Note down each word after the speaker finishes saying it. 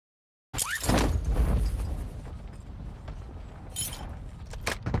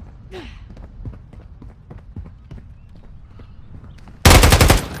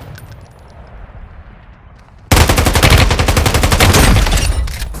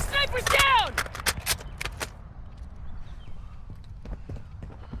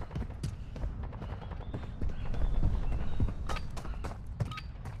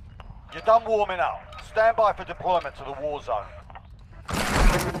done warming up. Stand by for deployment to the war zone.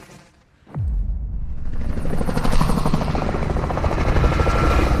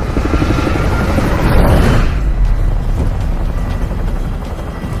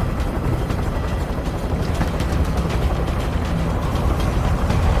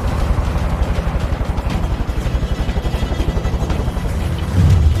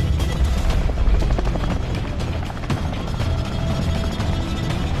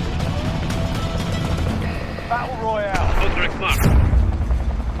 Battle royale. Contract marked.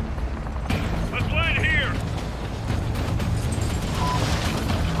 Let's land here.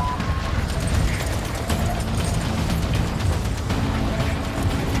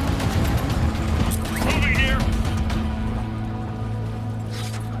 Moving here.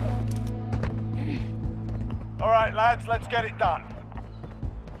 All right, lads, let's get it done.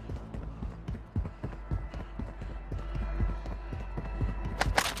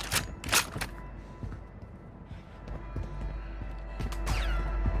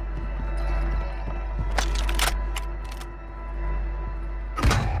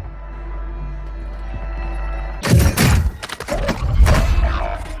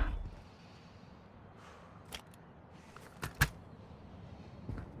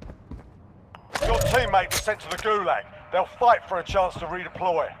 Your teammate was sent to the Gulag. They'll fight for a chance to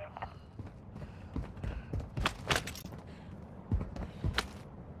redeploy.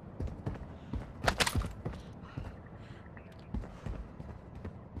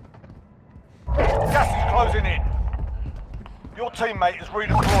 Gas is closing in. Your teammate is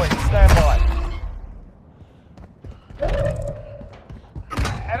redeploying. Stand by.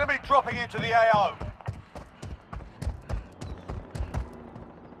 Enemy dropping into the AO.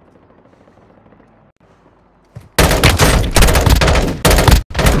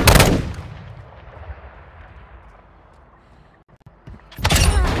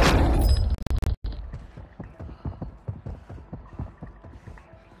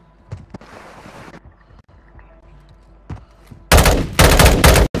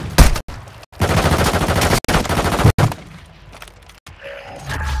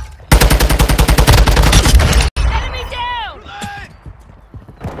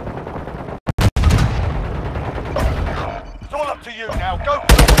 To you now, go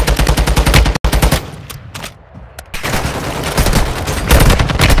for it!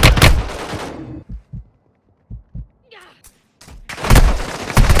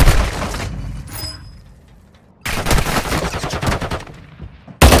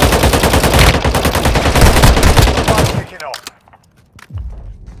 Kicking off.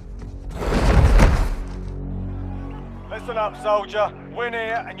 Listen up, soldier. Win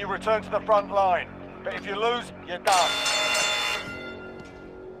here and you return to the front line. But if you lose, you're done.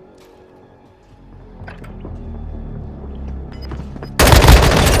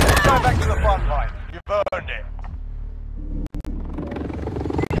 Go back to the front line. You've earned it.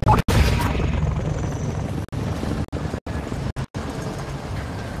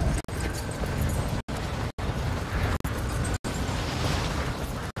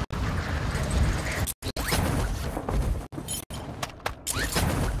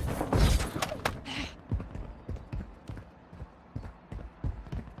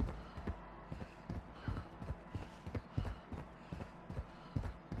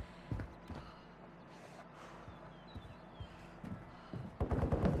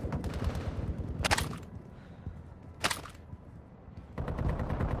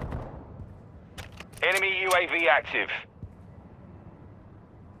 Enemy UAV active.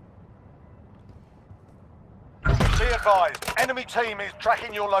 Be advised, enemy team is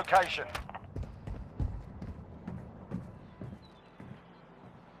tracking your location.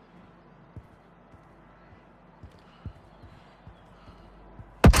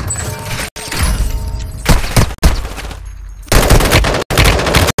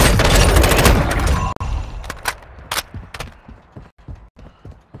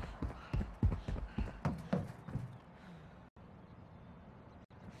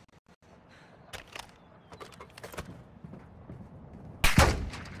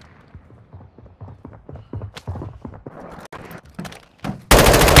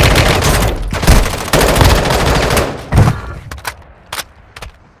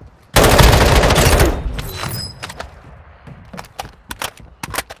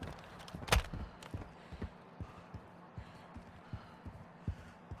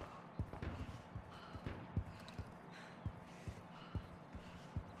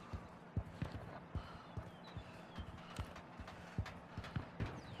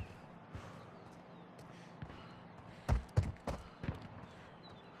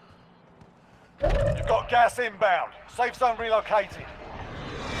 You've got gas inbound. Safe zone relocated.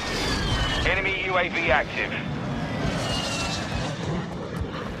 Enemy UAV active.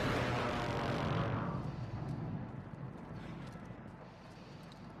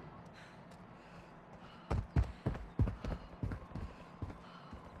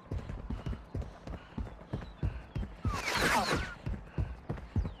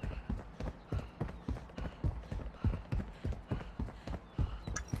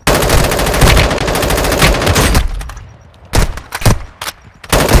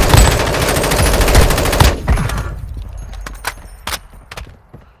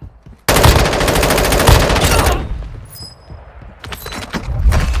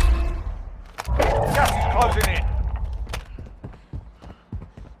 Gas is closing in.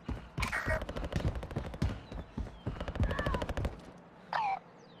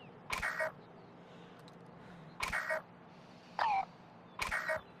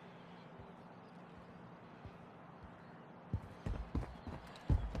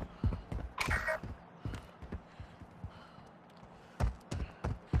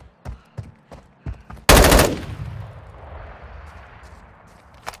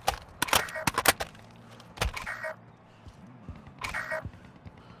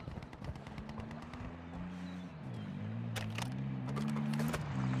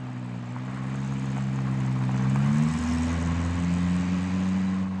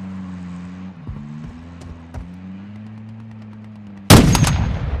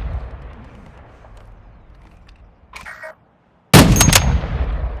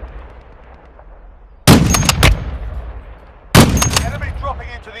 Enemy dropping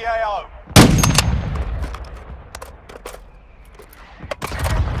into the AO.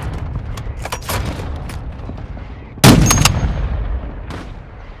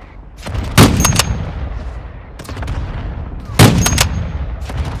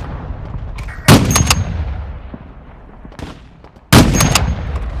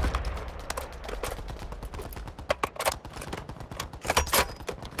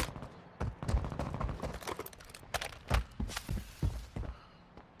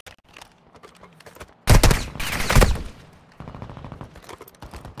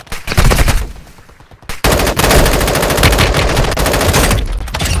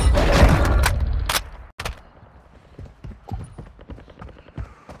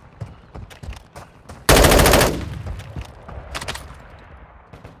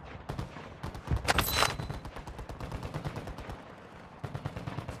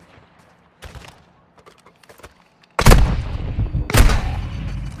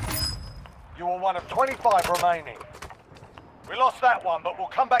 You are one of 25 remaining. We lost that one, but we'll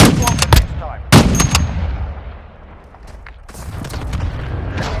come back stronger next time.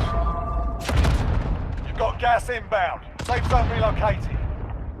 You've got gas inbound. Safe zone relocated.